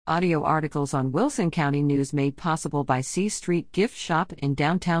Audio articles on Wilson County News made possible by C Street Gift Shop in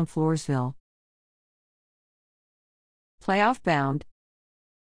downtown Floresville. Playoff bound.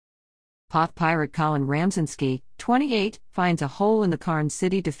 Poth Pirate Colin Ramzinski, 28, finds a hole in the Karnes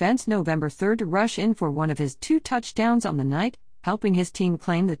City defense November 3 to rush in for one of his 2 touchdowns on the night, helping his team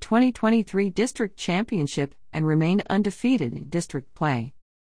claim the 2023 district championship and remain undefeated in district play.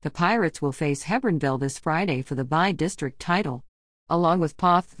 The Pirates will face Hebbronville this Friday for the by-district title. Along with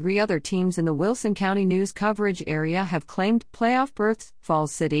Poth, 3 other teams in the Wilson County News coverage area have claimed playoff berths.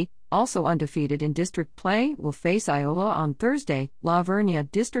 Falls City, also undefeated in district play, will face Iola on Thursday. La Vernia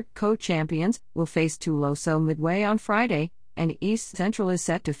district co-champions will face Tuloso Midway on Friday, and East Central is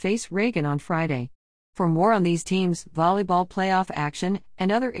set to face Reagan on Friday. For more on these teams, volleyball playoff action,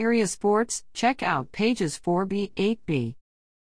 and other area sports, check out pages 4B, 8B.